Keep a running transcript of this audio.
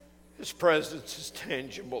His presence is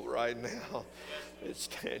tangible right now. It's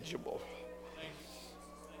tangible.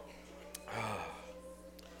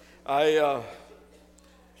 I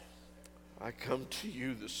come to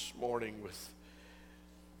you this morning with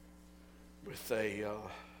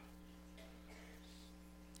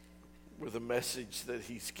a message that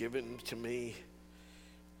He's given to me,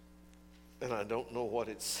 and I don't know what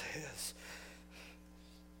it says.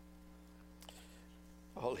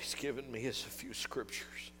 All He's given me is a few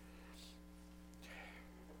scriptures,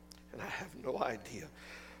 and I have no idea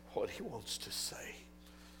what He wants to say.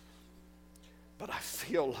 But I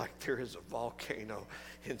feel like there is a volcano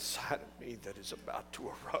inside of me that is about to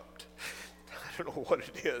erupt. I don't know what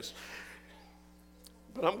it is.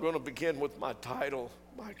 But I'm going to begin with my title,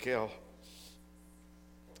 Michael.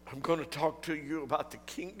 I'm going to talk to you about the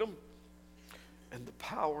kingdom and the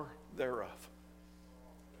power thereof.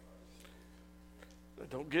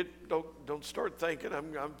 Now don't start thinking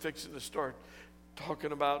I'm fixing to start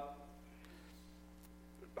talking about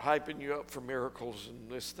hyping you up for miracles and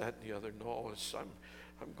this, that, and the other. No,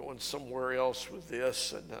 I'm going somewhere else with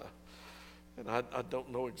this, and I don't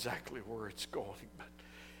know exactly where it's going, but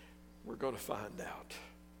we're going to find out.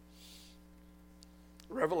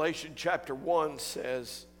 Revelation chapter 1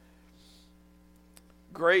 says,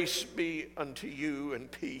 "Grace be unto you and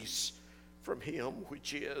peace from Him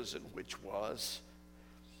which is and which was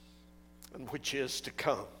and which is to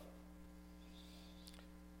come.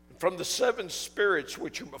 And from the seven spirits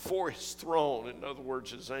which are before His throne," in other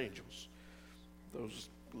words, His angels, those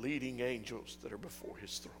leading angels that are before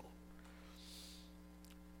His throne.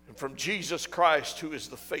 "And from Jesus Christ, who is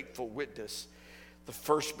the faithful witness, the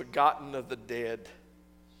first begotten of the dead."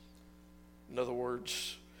 In other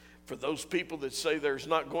words, for those people that say there's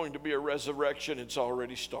not going to be a resurrection, it's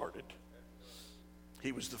already started.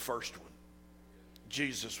 He was the first one.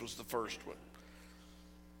 Jesus was the first one.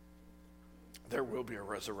 There will be a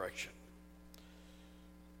resurrection.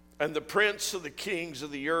 "And the prince of the kings of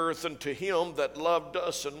the earth, unto Him that loved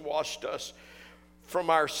us and washed us from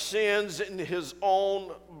our sins in His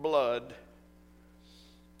own blood,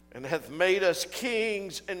 and hath made us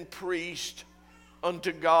kings and priests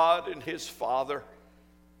unto God and His Father.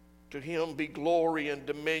 To Him be glory and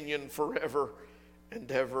dominion forever and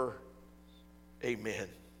ever. Amen."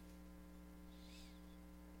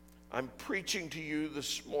 I'm preaching to you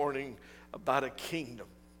this morning about a kingdom.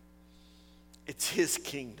 It's His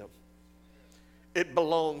kingdom. It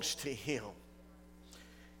belongs to Him.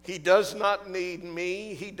 He does not need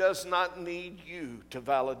me. He does not need you to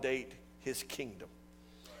validate His kingdom.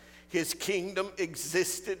 His kingdom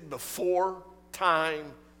existed before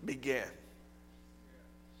time began.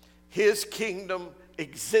 His kingdom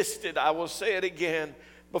existed, I will say it again,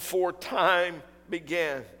 before time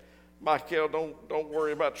began. Michael, don't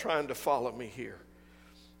worry about trying to follow me here.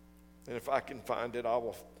 And if I can find it, I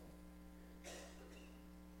will.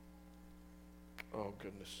 Oh,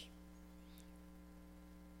 goodness.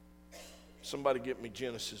 Somebody get me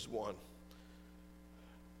Genesis 1.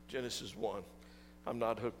 Genesis 1. I'm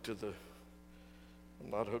not hooked to the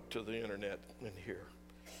internet in here.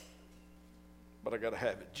 But I got to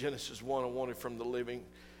have it. Genesis 1, I want it from the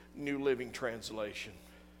New Living Translation.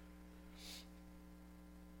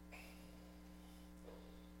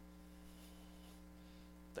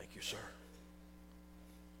 Thank you, sir.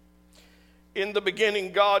 "In the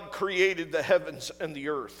beginning, God created the heavens and the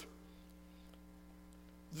earth.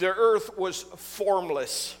 The earth was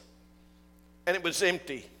formless, and it was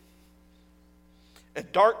empty.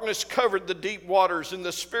 And darkness covered the deep waters, and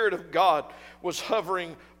the Spirit of God was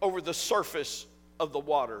hovering over the surface of the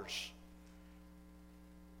waters."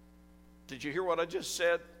 Did you hear what I just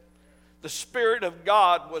said? The Spirit of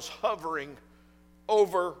God was hovering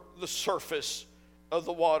over the surface of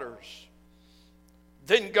the waters.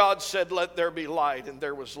 "Then God said, let there be light, and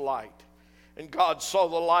there was light. And God saw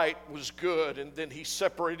the light was good, and then He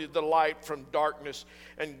separated the light from darkness.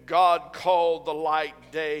 And God called the light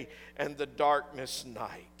day, and the darkness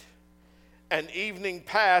night. And evening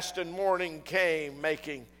passed, and morning came,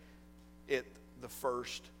 making it the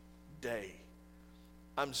first day."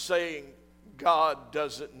 I'm saying God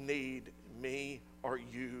doesn't need me or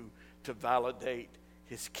you to validate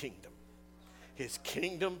His kingdom. His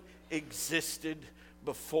kingdom existed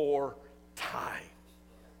before time.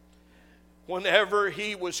 Whenever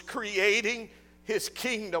He was creating, His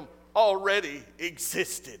kingdom already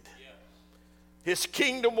existed. His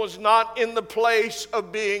kingdom was not in the place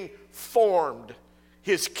of being formed.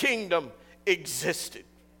 His kingdom existed.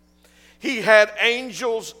 He had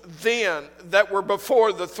angels then that were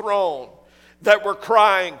before the throne that were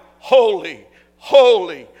crying, "Holy,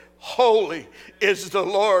 holy, holy is the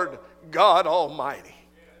Lord God Almighty."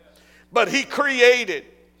 But He created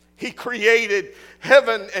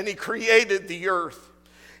heaven and He created the earth.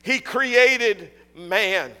 He created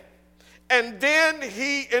man. And then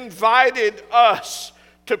He invited us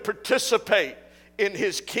to participate in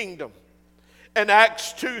His kingdom. And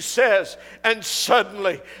Acts 2 says, and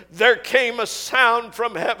suddenly there came a sound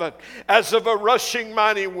from heaven as of a rushing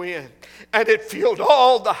mighty wind, and it filled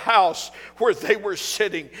all the house where they were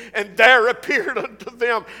sitting. And there appeared unto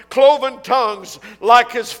them cloven tongues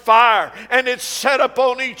like as fire, and it set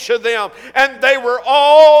upon each of them. And they were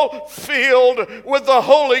all filled with the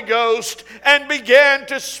Holy Ghost, and began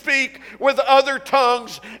to speak with other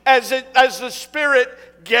tongues as the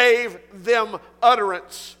Spirit gave them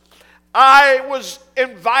utterance. I was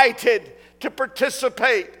invited to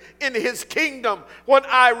participate in His kingdom when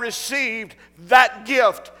I received that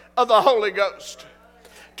gift of the Holy Ghost.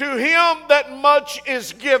 To him that much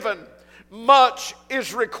is given, much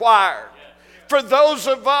is required. For those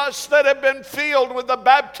of us that have been filled with the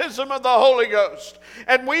baptism of the Holy Ghost,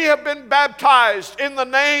 and we have been baptized in the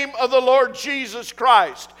name of the Lord Jesus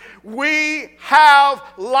Christ, we have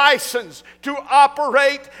license to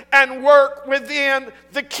operate and work within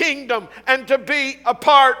the kingdom and to be a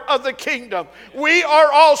part of the kingdom. We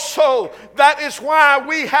are also, that is why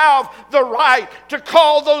we have the right to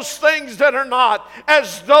call those things that are not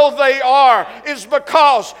as though they are, is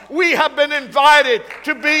because we have been invited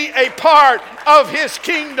to be a part of His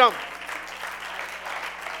kingdom.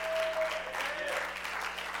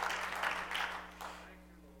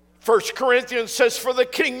 1 Corinthians says, for the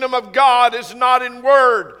kingdom of God is not in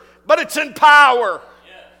word, but it's in power.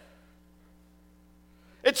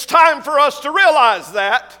 It's time for us to realize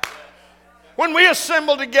that. When we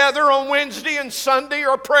assemble together on Wednesday and Sunday,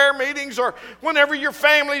 or prayer meetings, or whenever your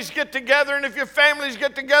families get together, and if your families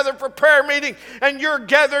get together for prayer meeting and you're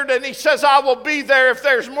gathered, and He says, I will be there if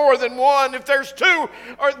there's more than one. If there's two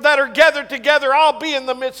that are gathered together, I'll be in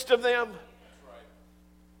the midst of them.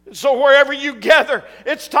 So wherever you gather,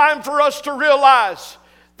 it's time for us to realize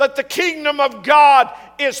that the kingdom of God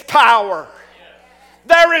is power.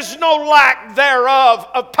 There is no lack thereof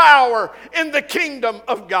of power in the kingdom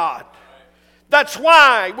of God. That's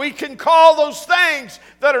why we can call those things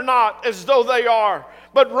that are not as though they are.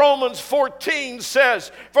 But Romans 14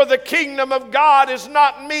 says, for the kingdom of God is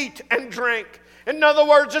not meat and drink. In other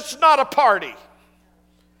words, it's not a party.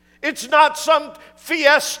 It's not some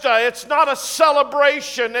fiesta. It's not a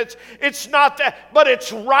celebration. It's not that, but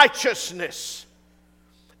it's righteousness.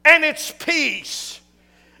 And it's peace.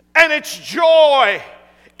 And it's joy.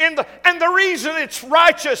 And the reason it's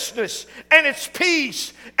righteousness and it's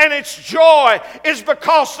peace and it's joy is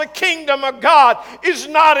because the kingdom of God is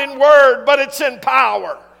not in word, but it's in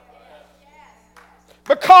power.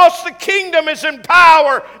 Because the kingdom is in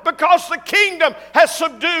power, because the kingdom has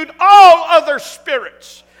subdued all other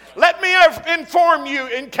spirits. Let me inform you,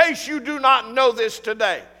 in case you do not know this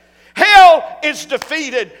today, hell is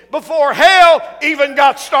defeated before hell even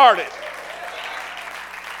got started.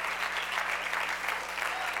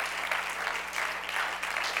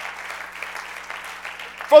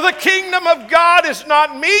 For the kingdom of God is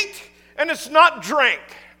not meat and it's not drink.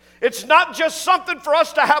 It's not just something for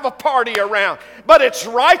us to have a party around, but it's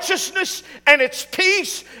righteousness and it's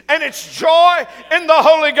peace and it's joy in the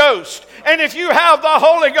Holy Ghost. And if you have the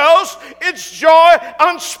Holy Ghost, it's joy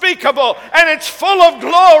unspeakable and it's full of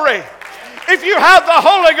glory. If you have the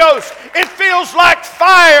Holy Ghost, it feels like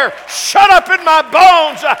fire shut up in my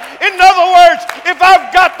bones. In other words, if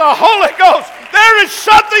I've got the Holy Ghost, there is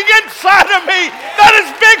something inside of me that is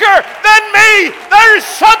bigger than me. There is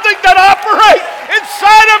something that operates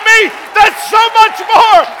inside of me that's so much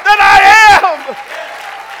more than I am.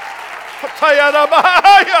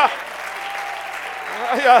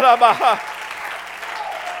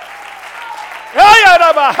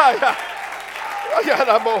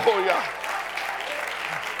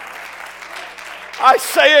 I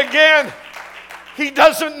say again, He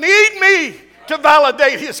doesn't need me to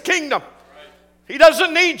validate His kingdom. He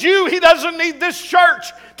doesn't need you. He doesn't need this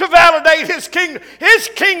church to validate His kingdom. His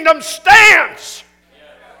kingdom stands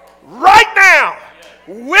right now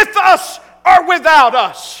with us or without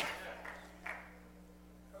us.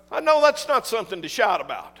 I know that's not something to shout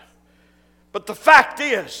about. But the fact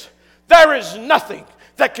is, there is nothing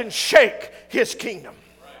that can shake His kingdom.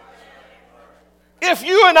 If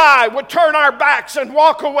you and I would turn our backs and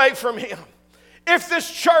walk away from Him, if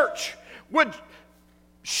this church would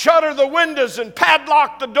shutter the windows and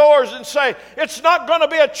padlock the doors and say, it's not going to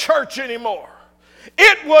be a church anymore,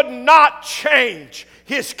 it would not change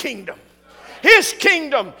His kingdom. His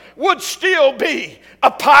kingdom would still be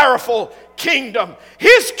a powerful kingdom.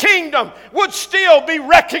 His kingdom would still be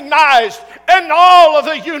recognized in all of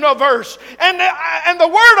the universe. And the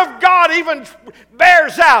Word of God even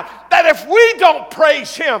bears out that if we don't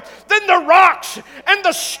praise Him, then the rocks and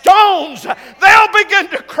the stones, they'll begin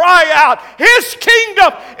to cry out. His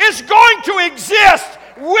kingdom is going to exist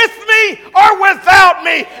with me or without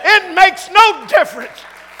me. It makes no difference.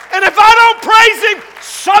 And if I don't praise Him,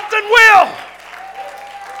 something will.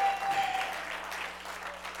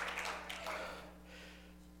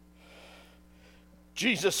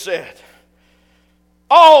 Jesus said,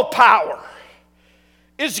 all power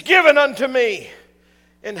is given unto me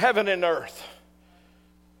in heaven and earth.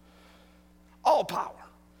 All power.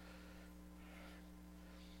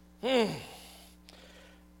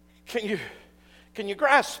 Can you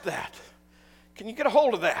grasp that? Can you get a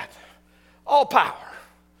hold of that? All power.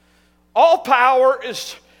 All power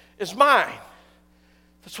is mine.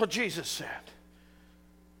 That's what Jesus said.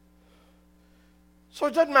 So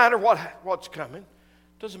it doesn't matter what's coming.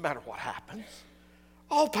 It doesn't matter what happens.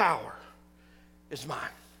 All power is mine.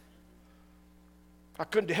 I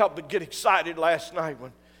couldn't help but get excited last night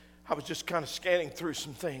when I was just kind of scanning through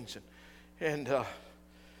some things. And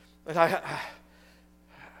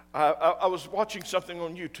I was watching something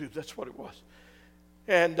on YouTube. That's what it was.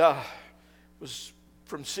 And it was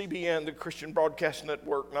from CBN, the Christian Broadcast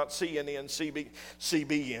Network, not CNN,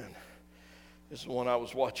 CBN is the one I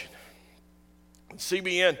was watching. And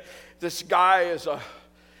CBN, this guy is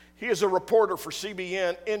a reporter for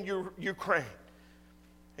CBN in Ukraine.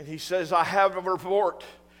 And he says, I have a report.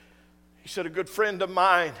 He said, a good friend of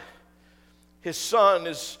mine, his son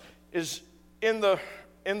is in the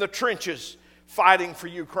trenches fighting for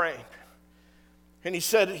Ukraine. And he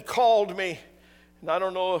said, he called me, and I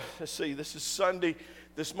don't know, let's see, this is Sunday.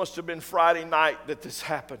 This must have been Friday night that this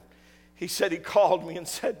happened. He said he called me and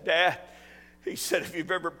said, Dad, he said, if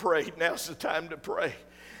you've ever prayed, now's the time to pray.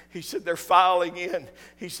 He said, they're filing in.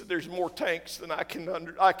 He said, there's more tanks than I can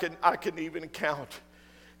even count.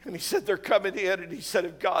 And he said, they're coming in. And he said,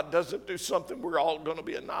 if God doesn't do something, we're all going to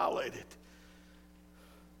be annihilated.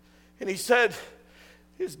 And he said,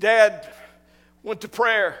 his dad went to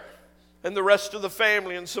prayer. And the rest of the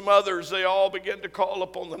family and some others, they all began to call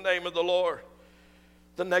upon the name of the Lord.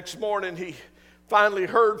 The next morning, he finally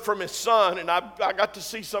heard from his son. And I got to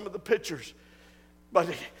see some of the pictures. But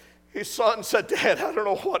his son said, Dad, I don't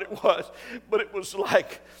know what it was, but it was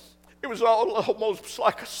almost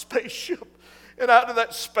like a spaceship. And out of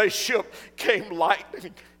that spaceship came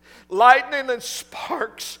lightning and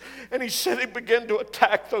sparks. And he said he began to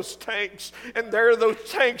attack those tanks. And there those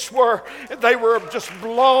tanks were, and they were just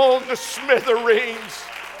blown to smithereens.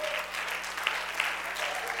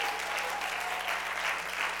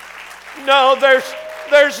 No, there's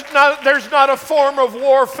not a form of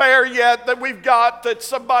warfare yet that we've got that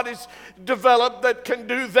somebody's developed that can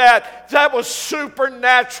do that. That was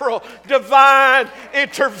supernatural, divine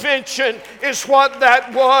intervention is what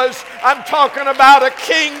that was. I'm talking about a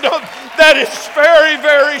kingdom that is very,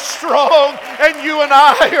 very strong, and you and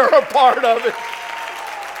I are a part of it.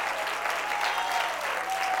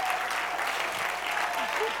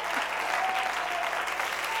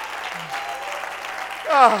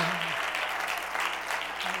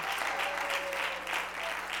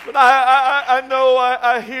 But I know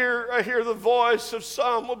I hear the voice of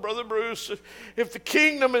some, well, Brother Bruce, if the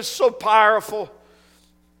kingdom is so powerful,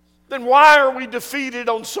 then why are we defeated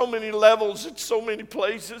on so many levels in so many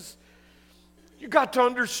places? You got to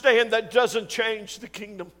understand that doesn't change the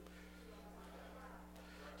kingdom.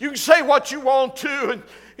 You can say what you want to, and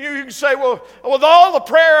you can say, well, with all the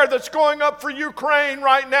prayer that's going up for Ukraine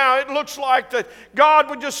right now, it looks like that God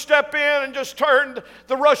would just step in and just turn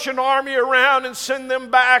the Russian army around and send them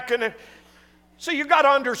back. And so you got to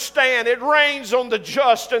understand, it rains on the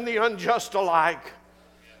just and the unjust alike.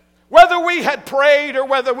 Whether we had prayed or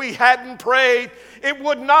whether we hadn't prayed, it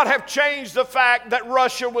would not have changed the fact that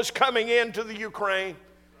Russia was coming into the Ukraine.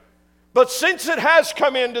 But since it has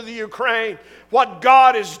come into the Ukraine, what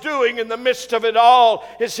God is doing in the midst of it all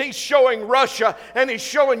is He's showing Russia and He's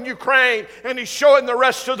showing Ukraine and He's showing the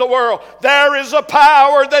rest of the world. There is a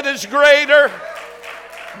power that is greater.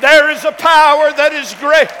 There is a power that is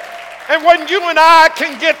great. And when you and I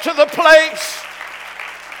can get to the place,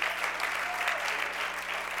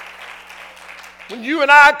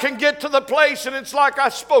 and it's like I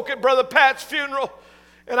spoke at Brother Pat's funeral,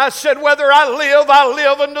 And I said, whether I live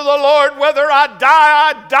unto the Lord. Whether I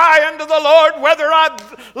die unto the Lord. Whether I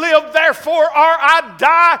live therefore or I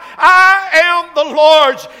die, I am the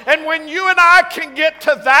Lord's. And when you and I can get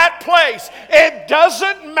to that place, it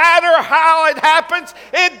doesn't matter how it happens.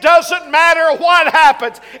 It doesn't matter what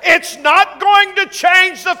happens. It's not going to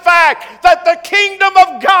change the fact that the kingdom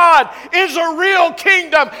of God is a real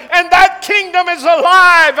kingdom. And that kingdom is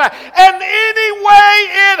alive. And any way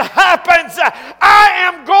it happens, I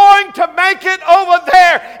am going to make it over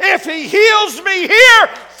there. If He heals me here,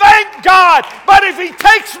 thank God. But if He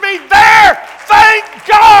takes me there, thank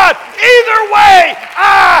God. Either way,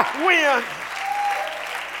 I win.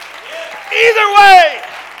 Either way.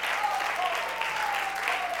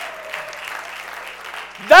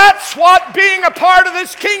 That's what being a part of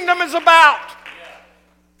this kingdom is about.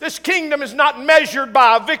 This kingdom is not measured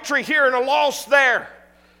by a victory here and a loss there.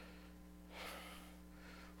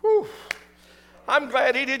 Whew. I'm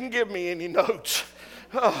glad he didn't give me any notes.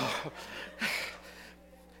 Oh.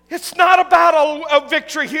 It's not about a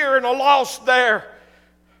victory here and a loss there.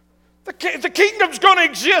 The kingdom's going to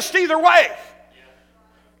exist either way.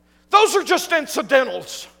 Those are just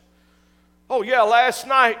incidentals. Oh yeah, last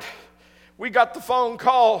night we got the phone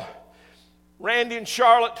call. Randy and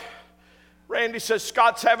Charlotte. Randy says,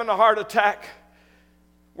 Scott's having a heart attack.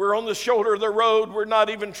 We're on the shoulder of the road. We're not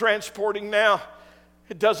even transporting now.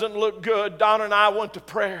 It doesn't look good. Donna and I went to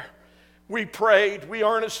prayer. We prayed. We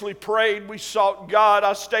earnestly prayed. We sought God.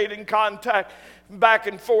 I stayed in contact back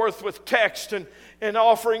and forth with text and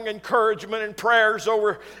offering encouragement and prayers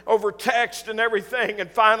over text and everything.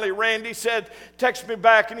 And finally, Randy said, text me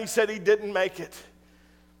back, and he said he didn't make it.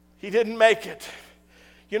 He didn't make it.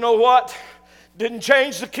 You know what? Didn't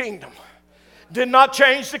change the kingdom. Did not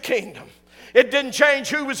change the kingdom. It didn't change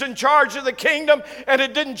who was in charge of the kingdom, and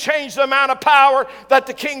it didn't change the amount of power that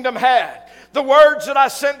the kingdom had. The words that I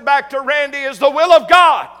sent back to Randy is, the will of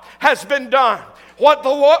God has been done. What the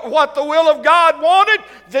will of God wanted,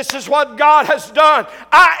 this is what God has done.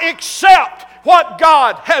 I accept what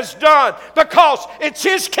God has done because it's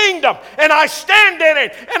His kingdom and I stand in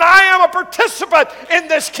it and I am a participant in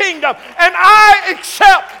this kingdom and I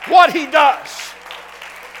accept what He does.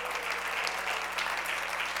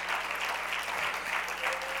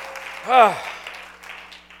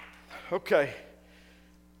 Okay.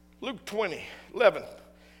 Luke 20:11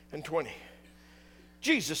 and 20.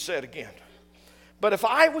 Jesus said again, but if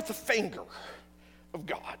I with the finger of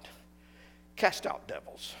God cast out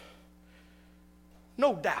devils,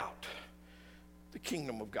 no doubt the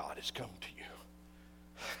kingdom of God has come to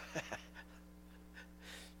you.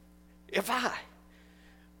 If I,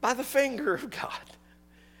 by the finger of God,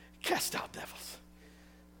 cast out devils,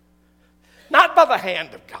 not by the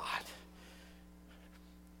hand of God.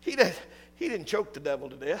 He didn't choke the devil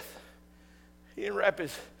to death. He didn't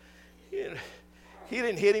he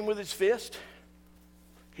didn't hit him with his fist.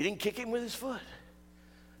 He didn't kick him with his foot.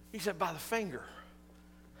 He said, by the finger,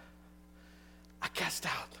 I cast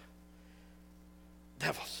out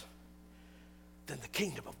devils. Then the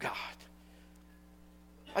kingdom of God.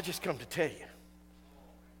 I just come to tell you,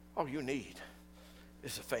 all you need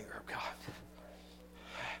is the finger of God.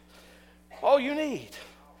 All you need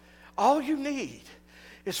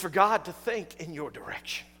is for God to think in your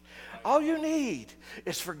direction. All you need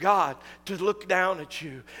is for God to look down at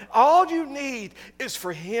you. All you need is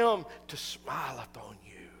for Him to smile upon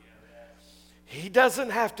you. He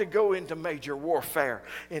doesn't have to go into major warfare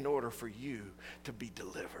in order for you to be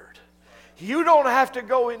delivered. You don't have to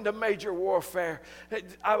go into major warfare.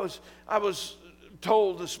 I was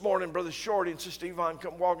told this morning, Brother Shorty and Sister Yvonne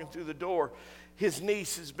come walking through the door. His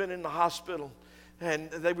niece has been in the hospital, and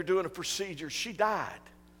they were doing a procedure. She died.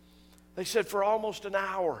 They said for almost an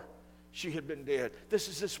hour she had been dead. This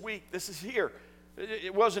is this week. This is here.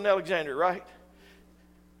 It was in Alexandria, right?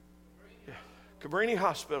 Yeah. Cabrini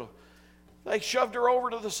Hospital. They shoved her over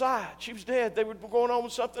to the side. She was dead. They were going on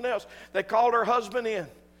with something else. They called her husband in,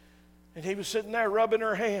 and he was sitting there rubbing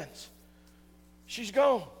her hands. She's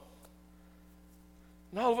gone.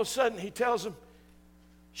 And all of a sudden he tells him,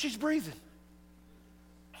 she's breathing.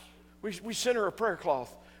 We sent her a prayer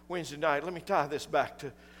cloth Wednesday night. Let me tie this back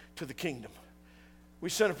to the kingdom. We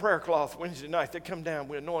sent a prayer cloth Wednesday night. They come down.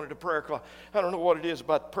 We anointed a prayer cloth. I don't know what it is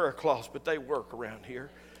about the prayer cloths, but they work around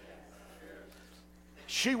here.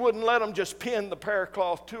 She wouldn't let them just pin the prayer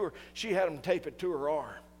cloth to her. She had them tape it to her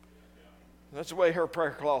arm. That's the way her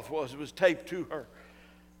prayer cloth was. It was taped to her.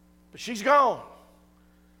 But she's gone.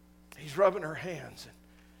 He's rubbing her hands.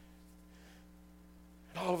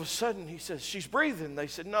 And all of a sudden he says, she's breathing. They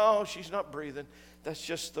said, no, she's not breathing. That's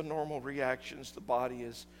just the normal reactions. The body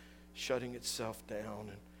is shutting itself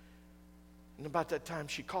down. And And about that time,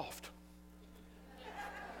 she coughed.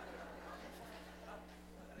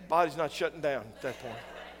 Body's not shutting down at that point.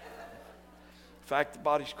 In fact, the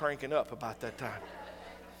body's cranking up about that time.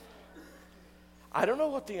 I don't know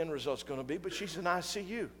what the end result's going to be, but she's in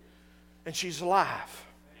ICU. And she's alive.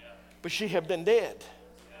 But she had been dead.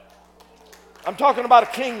 I'm talking about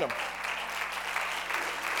a kingdom.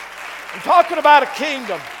 I'm talking about a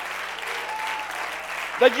kingdom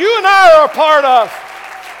that you and I are a part of.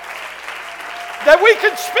 That we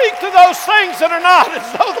can speak to those things that are not as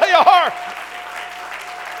though they are.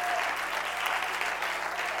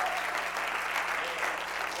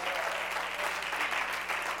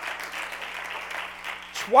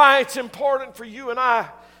 It's why it's important for you and I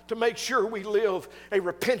to make sure we live a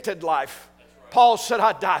repented life. Paul said,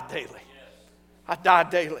 I die daily. I die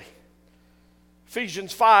daily.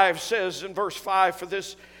 Ephesians 5 says in verse 5,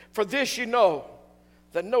 For this you know,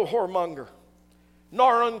 that no whoremonger,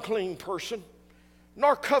 nor unclean person,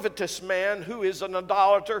 nor covetous man who is an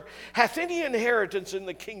idolater hath any inheritance in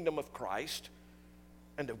the kingdom of Christ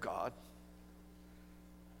and of God.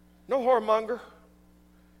 No whoremonger.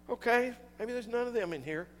 Okay, maybe there's none of them in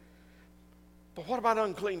here. But what about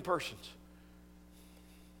unclean persons?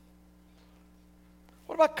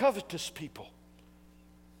 What about covetous people?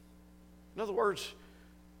 In other words,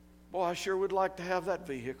 boy, I sure would like to have that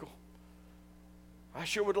vehicle. I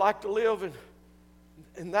sure would like to live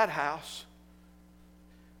in that house.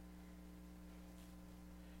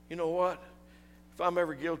 You know what? If I'm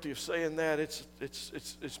ever guilty of saying that,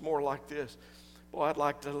 it's more like this. Boy, I'd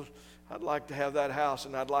like to have that house,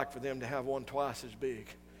 and I'd like for them to have one twice as big.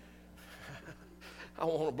 I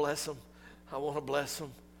want to bless them. I want to bless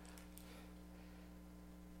them.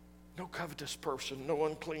 No covetous person, no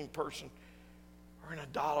unclean person, or an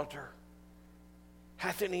idolater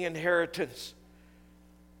hath any inheritance.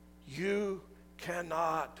 You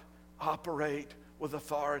cannot operate with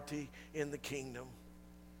authority in the kingdom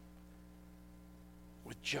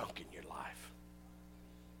with junk in your life.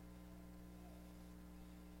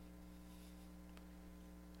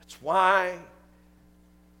 That's why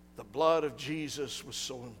the blood of Jesus was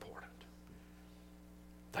so important.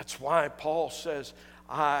 That's why Paul says,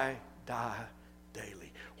 I die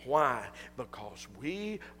daily. Why? Because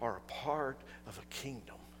we are a part of a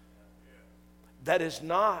kingdom that is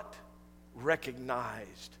not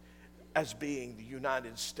recognized as being the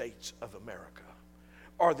United States of America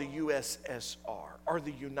or the USSR or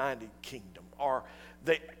the United Kingdom or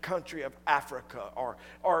the country of Africa or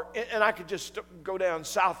and I could just go down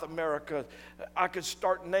South America. I could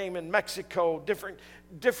start naming Mexico,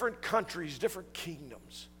 different countries, different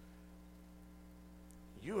kingdoms.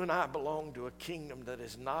 You and I belong to a kingdom that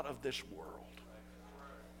is not of this world.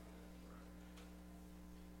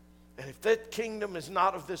 And if that kingdom is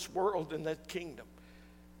not of this world, then that kingdom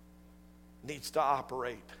needs to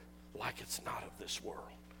operate like it's not of this world.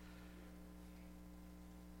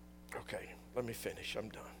 Okay, let me finish. I'm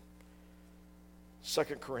done. 2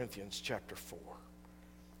 Corinthians chapter 4.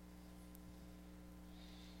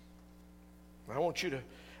 I want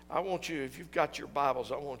you, if you've got your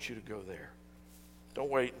Bibles, I want you to go there. Don't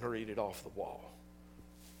wait and read it off the wall.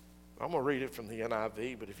 I'm going to read it from the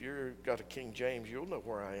NIV, but if you've got a King James, you'll know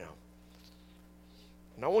where I am.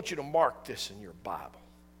 And I want you to mark this in your Bible.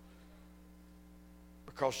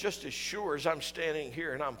 Because just as sure as I'm standing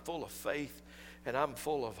here and I'm full of faith and I'm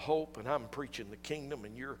full of hope and I'm preaching the kingdom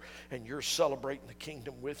and you're celebrating the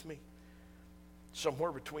kingdom with me,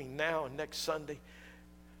 somewhere between now and next Sunday,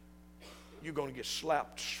 you're going to get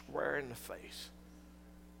slapped square in the face.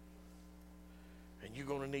 And you're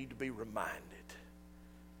going to need to be reminded.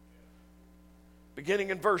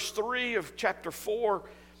 Beginning in verse 3 of chapter 4,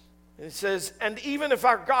 it says, And even if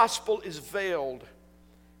our gospel is veiled,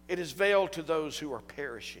 it is veiled to those who are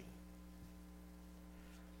perishing.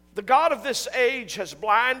 The God of this age has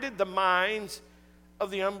blinded the minds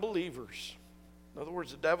of the unbelievers. In other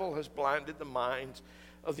words, the devil has blinded the minds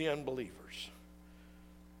of the unbelievers,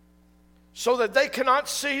 so that they cannot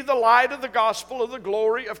see the light of the gospel of the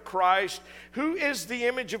glory of Christ, who is the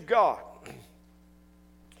image of God.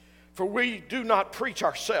 For we do not preach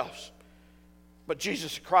ourselves, but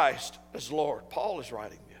Jesus Christ as Lord. Paul is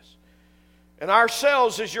writing this. And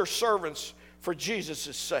ourselves as your servants for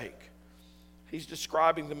Jesus' sake. He's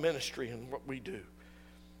describing the ministry and what we do.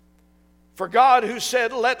 For God, who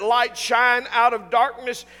said, Let light shine out of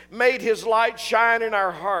darkness, made his light shine in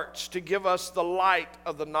our hearts to give us the light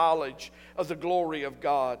of the knowledge of the glory of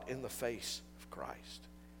God in the face of Christ.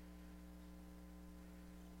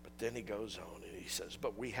 But then he goes on and he says,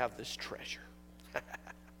 But we have this treasure.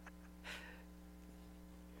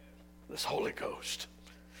 This Holy Ghost.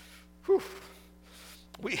 Whew.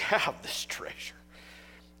 We have this treasure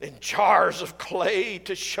in jars of clay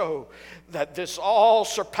to show that this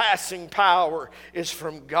all-surpassing power is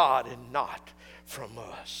from God and not from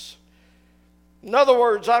us. In other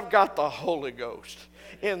words, I've got the Holy Ghost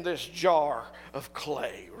in this jar of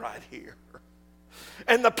clay right here.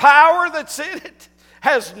 And the power that's in it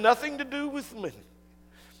has nothing to do with me.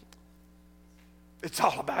 It's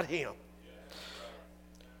all about Him.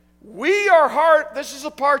 We are hard. This is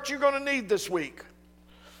the part you're going to need this week.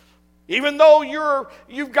 Even though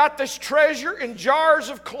you've got this treasure in jars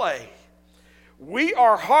of clay, we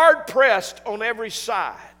are hard pressed on every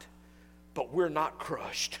side, but we're not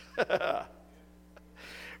crushed.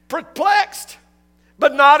 Perplexed,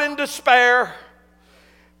 but not in despair.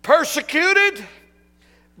 Persecuted,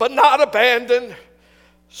 but not abandoned.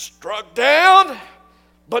 Struck down,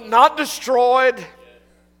 but not destroyed.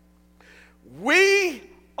 We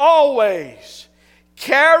always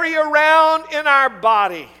carry around in our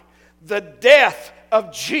body the death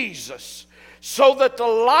of Jesus, so that the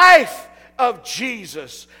life of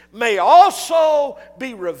Jesus may also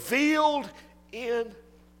be revealed in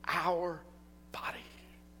our body.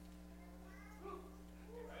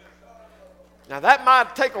 Now that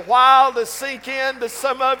might take a while to sink in to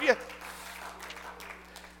some of you,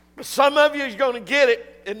 but some of you is going to get it.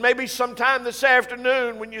 And maybe sometime this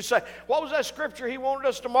afternoon when you say, what was that scripture he wanted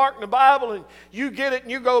us to mark in the Bible? And you get it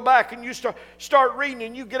and you go back and you start reading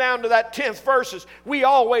and you get down to that 10th verses. We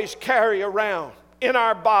always carry around in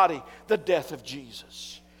our body the death of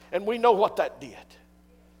Jesus. And we know what that did.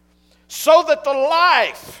 So that the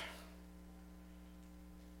life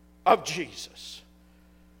of Jesus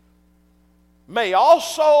may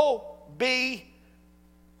also be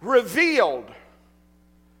revealed.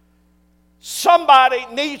 Somebody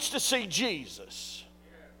needs to see Jesus.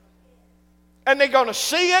 And they're going to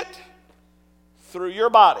see it through your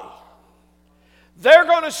body. They're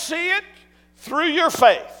going to see it through your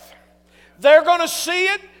faith. They're going to see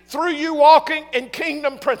it through you walking in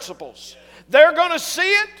kingdom principles. They're going to see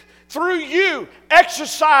it through you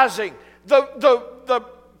exercising the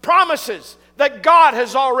promises that God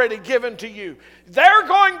has already given to you. They're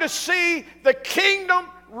going to see the kingdom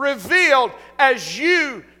revealed as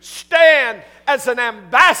you stand as an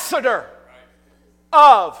ambassador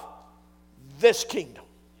of this kingdom.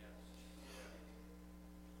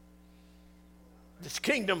 This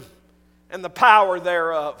kingdom and the power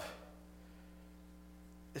thereof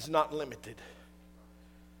is not limited.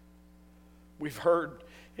 We've heard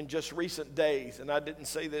in just recent days, and I didn't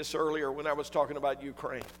say this earlier when I was talking about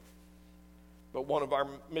Ukraine, but one of our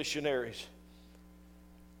missionaries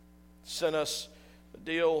sent us a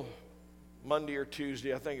deal Monday or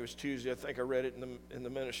Tuesday. I think it was Tuesday. I think I read it in the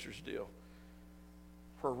minister's deal,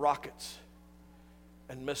 where rockets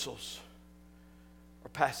and missiles are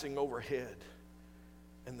passing overhead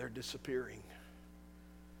and they're disappearing,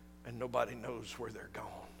 and nobody knows where they're gone.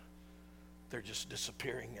 They're just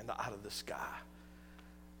disappearing out of the sky.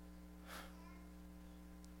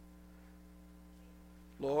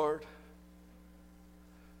 Lord,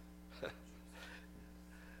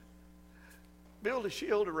 build a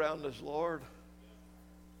shield around us, Lord.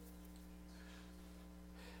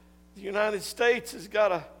 The United States has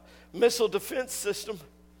got a missile defense system.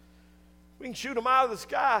 We can shoot them out of the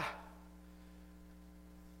sky.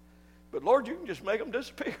 But Lord, you can just make them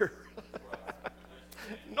disappear.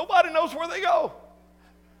 Nobody knows where they go.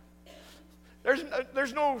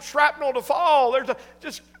 There's no shrapnel to fall.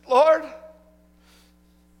 Just, Lord,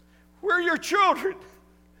 we're your children.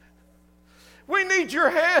 We need your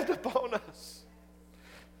hand upon us.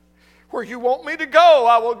 Where you want me to go,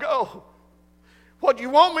 I will go. What you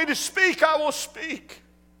want me to speak, I will speak.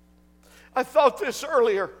 I thought this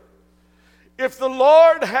earlier. If the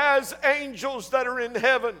Lord has angels that are in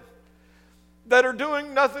heaven that are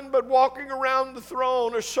doing nothing but walking around the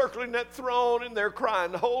throne or circling that throne, and they're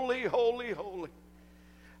crying, holy, holy, holy,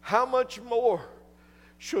 how much more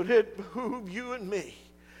should it behoove you and me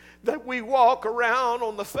that we walk around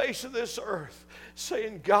on the face of this earth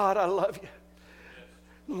saying, God, I love you.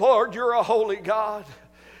 Lord, you're a holy God.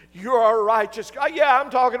 You're a righteous God. Yeah,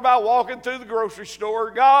 I'm talking about walking through the grocery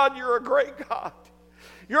store. God, you're a great God.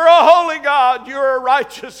 You're a holy God. You're a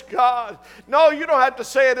righteous God. No, you don't have to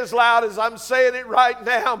say it as loud as I'm saying it right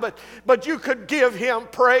now, but you could give Him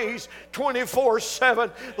praise 24/7.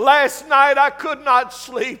 Last night I could not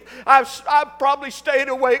sleep. I probably stayed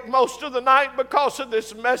awake most of the night because of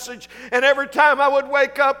this message. And every time I would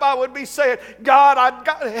wake up, I would be saying, God,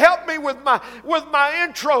 help me with my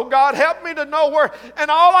intro. God, help me to know where. And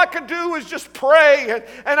all I could do was just pray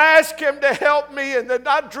and ask Him to help me. And then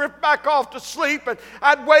I'd drift back off to sleep, and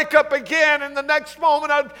I'd wake up again, and the next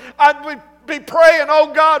moment I'd be be praying,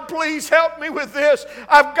 oh God, please help me with this.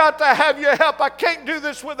 I've got to have your help. I can't do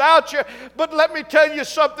this without you. But let me tell you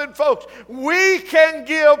something, folks. We can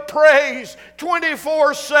give praise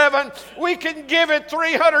 24/7. We can give it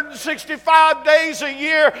 365 days a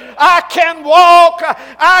year. I can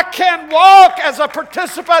walk as a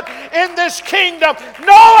participant in this kingdom.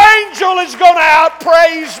 No angel is going to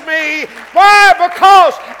outpraise me. Why?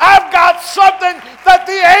 Because I've got something that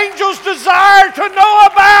the angels desire to know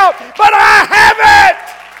about, but I have it.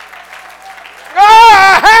 Oh,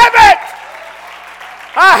 I have it.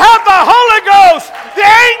 I have the Holy Ghost. The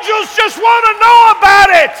angels just want to know about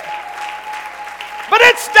it. But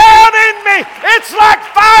it's down in me. It's like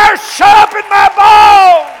fire shut up in my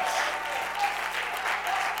bones.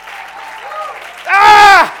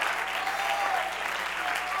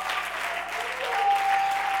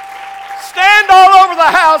 Stand all over the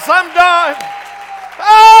house. I'm done.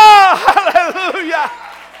 Oh, hallelujah.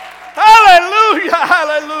 Hallelujah.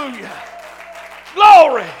 Hallelujah.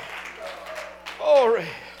 Glory. Glory.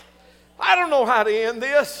 I don't know how to end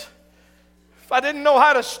this. If I didn't know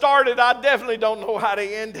how to start it, I definitely don't know how to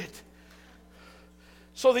end it.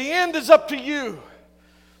 So the end is up to you.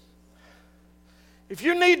 If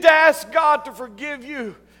you need to ask God to forgive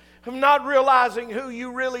you of not realizing who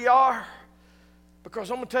you really are, because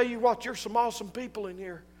I'm going to tell you what, you're some awesome people in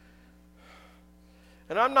here.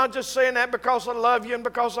 And I'm not just saying that because I love you and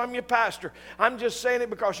because I'm your pastor. I'm just saying it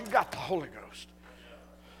because you've got the Holy Ghost.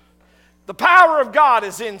 The power of God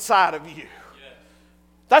is inside of you.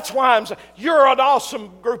 That's why I'm saying you're an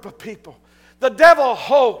awesome group of people. The devil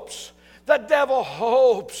hopes. The devil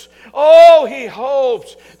hopes. Oh, he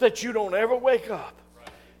hopes that you don't ever wake up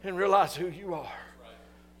and realize who you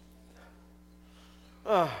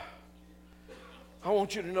are. I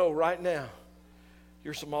want you to know right now,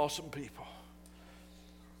 you're some awesome people.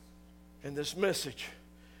 And this message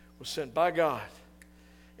was sent by God,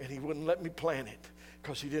 and He wouldn't let me plant it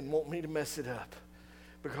because He didn't want me to mess it up,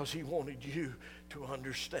 because He wanted you to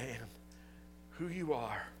understand who you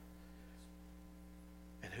are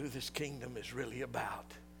and who this kingdom is really about.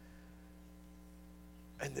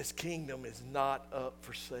 And this kingdom is not up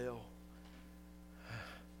for sale.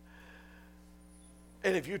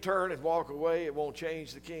 And if you turn and walk away, it won't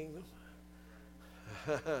change the kingdom.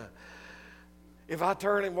 If I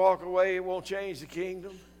turn and walk away, it won't change the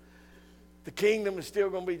kingdom. The kingdom is still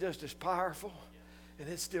going to be just as powerful, and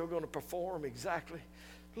it's still going to perform exactly.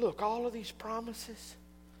 Look, all of these promises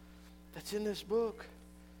that's in this book,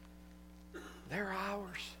 they're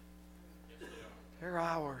ours. They're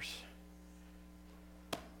ours.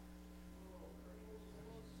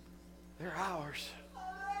 They're ours.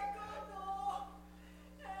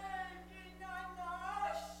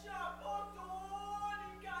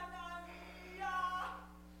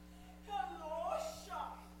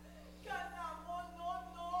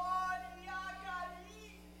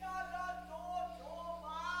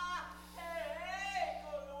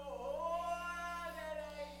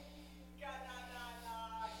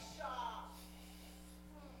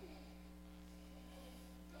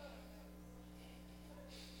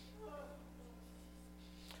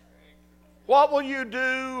 What will you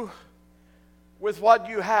do with what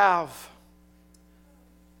you have?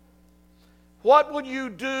 What will you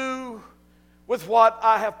do with what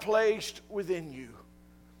I have placed within you?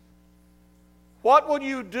 What will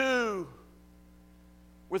you do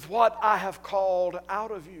with what I have called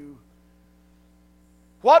out of you?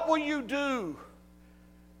 What will you do?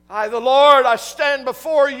 I, the Lord, I stand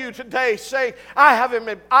before you today saying, I have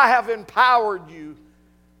empowered you.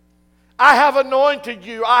 I have anointed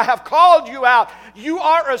you. I have called you out. You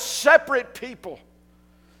are a separate people.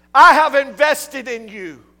 I have invested in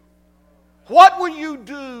you. What will you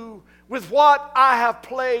do with what I have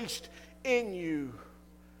placed in you?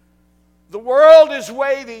 The world is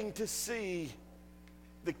waiting to see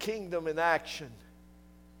the kingdom in action.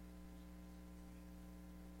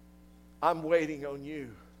 I'm waiting on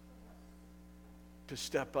you to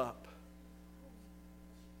step up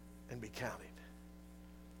and be counted,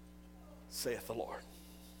 saith the Lord.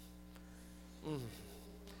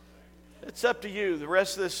 It's up to you. The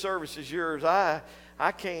rest of this service is yours. I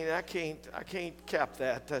can't cap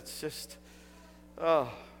that. That's just so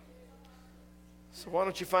why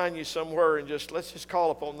don't you find you somewhere and let's just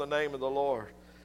call upon the name of the Lord.